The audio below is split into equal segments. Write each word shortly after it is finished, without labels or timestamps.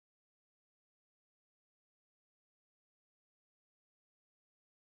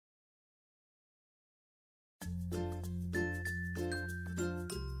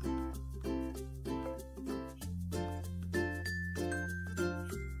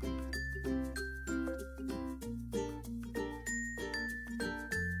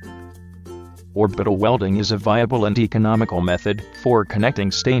Orbital welding is a viable and economical method for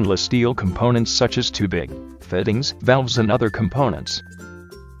connecting stainless steel components such as tubing, fittings, valves and other components.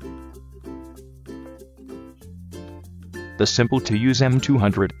 The simple-to-use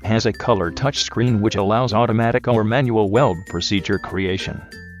M200 has a color touchscreen which allows automatic or manual weld procedure creation.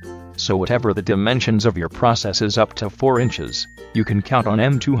 So whatever the dimensions of your process is up to 4 inches, you can count on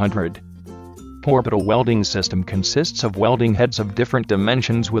M200. Orbital welding system consists of welding heads of different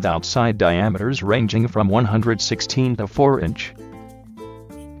dimensions with outside diameters ranging from 116 to 4 inch.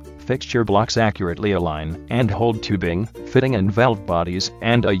 Fixture blocks accurately align and hold tubing, fitting and valve bodies,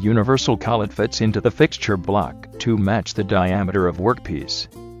 and a universal collet fits into the fixture block to match the diameter of workpiece.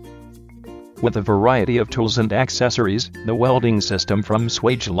 With a variety of tools and accessories, the welding system from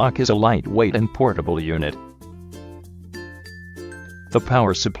Swagelok is a lightweight and portable unit. The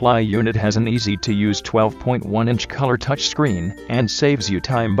power supply unit has an easy-to-use 12.1-inch color touchscreen and saves you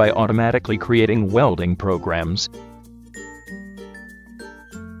time by automatically creating welding programs.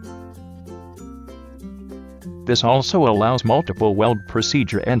 This also allows multiple weld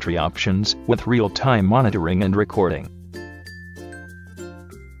procedure entry options with real-time monitoring and recording.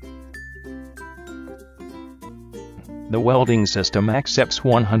 The welding system accepts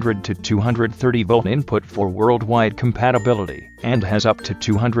 100 to 230 volt input for worldwide compatibility and has up to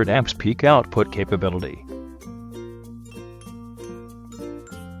 200 amps peak output capability.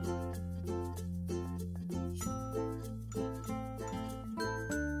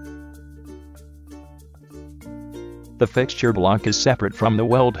 The fixture block is separate from the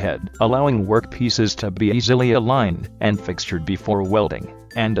weld head, allowing workpieces to be easily aligned and fixtured before welding,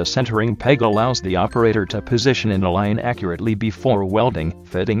 and a centering peg allows the operator to position and align accurately before welding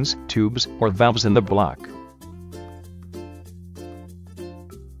fittings, tubes, or valves in the block.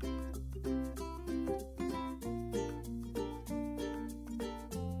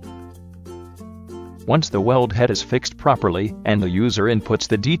 Once the weld head is fixed properly and the user inputs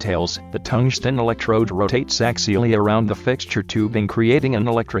the details, the tungsten electrode rotates axially around the fixture tubing, creating an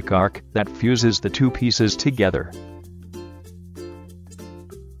electric arc that fuses the two pieces together.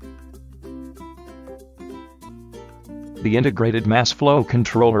 The integrated mass flow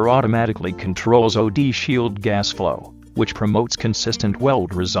controller automatically controls OD shield gas flow, which promotes consistent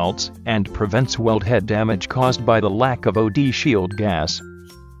weld results and prevents weld head damage caused by the lack of OD shield gas.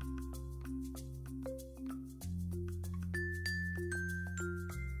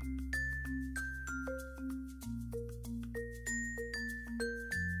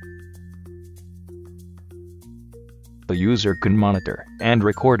 The user can monitor and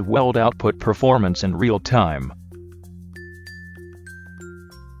record weld output performance in real time.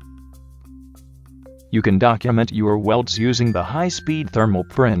 You can document your welds using the high-speed thermal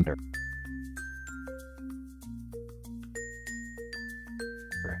printer,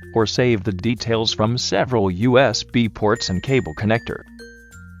 or save the details from several USB ports and cable connector.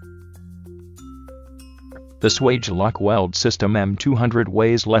 The Swagelok weld system M200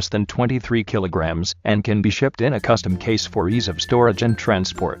 weighs less than 23 kilograms and can be shipped in a custom case for ease of storage and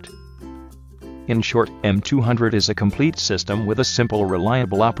transport. In short, M200 is a complete system with a simple,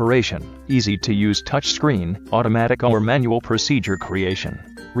 reliable operation, easy-to-use touchscreen, automatic or manual procedure creation,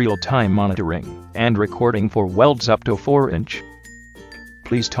 real-time monitoring, and recording for welds up to 4 inch.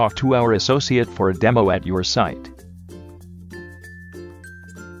 Please talk to our associate for a demo at your site.